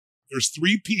There's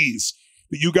 3 P's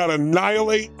that you got to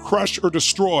annihilate, crush, or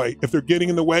destroy if they're getting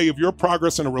in the way of your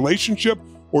progress in a relationship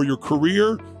or your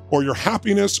career or your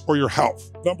happiness or your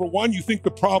health. Number 1, you think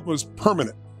the problem is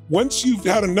permanent. Once you've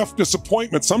had enough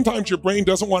disappointment, sometimes your brain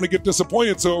doesn't want to get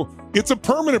disappointed, so it's a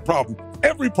permanent problem.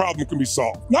 Every problem can be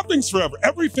solved. Nothing's forever.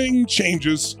 Everything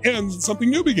changes and something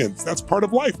new begins. That's part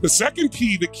of life. The second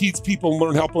P that keeps people in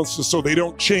learned helplessness so they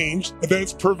don't change, and that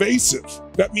it's pervasive.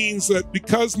 That means that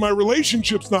because my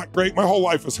relationship's not great, my whole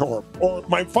life is horrible. Or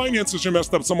my finances are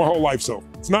messed up, so my whole life's over.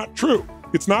 It's not true.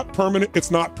 It's not permanent, it's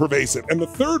not pervasive. And the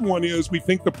third one is we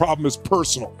think the problem is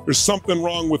personal. There's something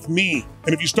wrong with me.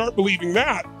 And if you start believing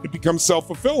that, it becomes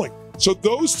self-fulfilling. So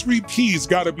those 3 P's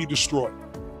got to be destroyed.